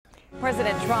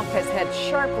President Trump has had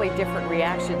sharply different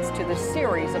reactions to the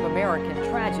series of American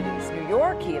tragedies. New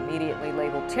York, he immediately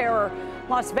labeled terror.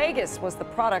 Las Vegas was the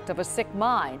product of a sick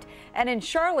mind. And in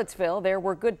Charlottesville, there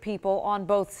were good people on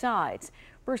both sides.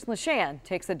 Bruce LaShan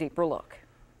takes a deeper look.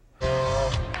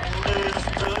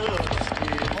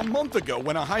 A month ago,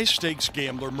 when a high-stakes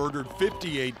gambler murdered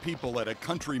 58 people at a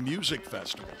country music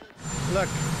festival. Look,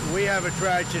 we have a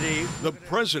tragedy. The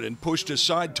president pushed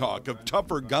aside talk of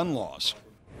tougher gun laws.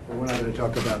 We're not going to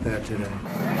talk about that today.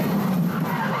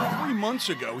 3 months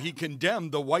ago, he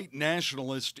condemned the white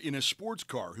nationalist in a sports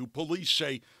car who police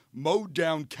say mowed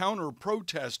down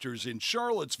counter-protesters in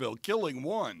Charlottesville, killing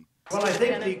one. Well, I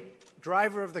think the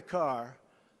driver of the car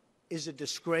is a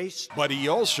disgrace. But he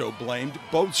also blamed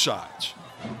both sides.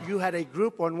 You had a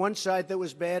group on one side that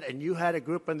was bad, and you had a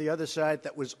group on the other side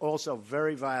that was also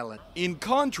very violent. In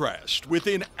contrast,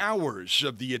 within hours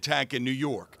of the attack in New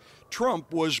York,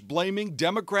 Trump was blaming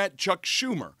Democrat Chuck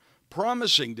Schumer,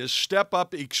 promising to step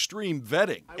up extreme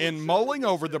vetting and mulling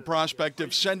over the prospect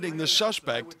of sending the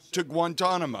suspect to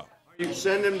Guantanamo. You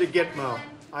send him to Gitmo.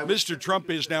 Mr. Trump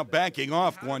is now backing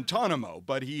off Guantanamo,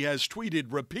 but he has tweeted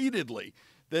repeatedly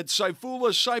that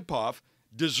Saifullah Saipov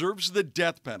deserves the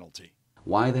death penalty.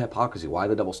 Why the hypocrisy? Why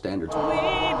the double standards?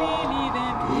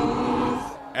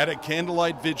 At a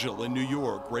candlelight vigil in New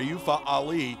York, Rayufa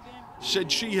Ali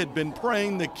said she had been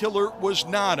praying the killer was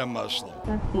not a Muslim.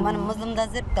 When a Muslim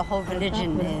does it, the whole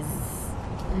religion is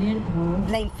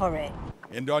blamed for it.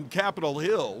 And on Capitol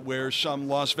Hill, where some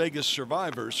Las Vegas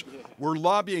survivors were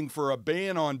lobbying for a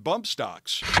ban on bump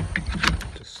stocks,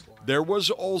 there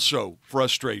was also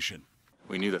frustration.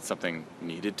 We knew that something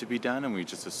needed to be done, and we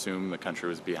just assumed the country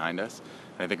was behind us.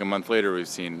 And I think a month later, we've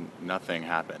seen nothing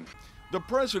happen. The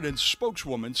president's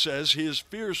spokeswoman says his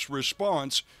fierce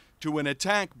response to an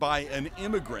attack by an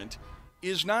immigrant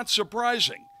is not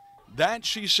surprising. That,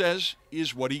 she says,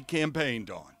 is what he campaigned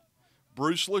on.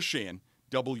 Bruce LaShan,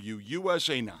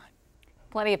 WUSA 9.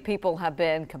 Plenty of people have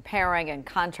been comparing and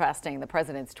contrasting the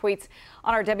president's tweets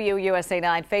on our WUSA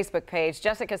 9 Facebook page.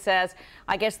 Jessica says,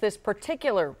 I guess this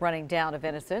particular running down of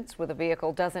innocents with a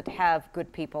vehicle doesn't have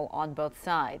good people on both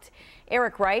sides.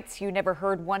 Eric writes, you never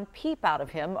heard one peep out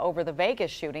of him over the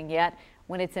Vegas shooting yet.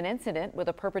 When it's an incident with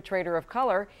a perpetrator of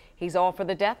color, he's all for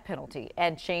the death penalty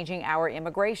and changing our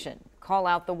immigration. Call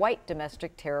out the white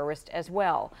domestic terrorist as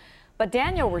well. But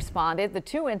Daniel responded, the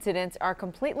two incidents are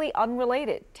completely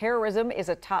unrelated. Terrorism is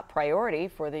a top priority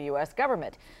for the U.S.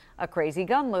 government. A crazy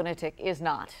gun lunatic is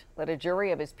not. Let a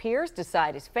jury of his peers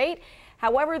decide his fate.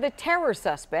 However, the terror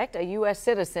suspect, a U.S.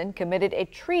 citizen, committed a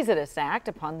treasonous act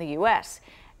upon the U.S.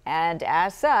 and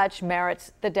as such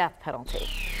merits the death penalty.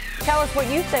 Tell us what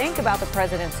you think about the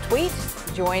president's tweet.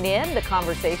 Join in the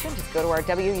conversation. Just go to our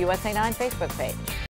WUSA 9 Facebook page.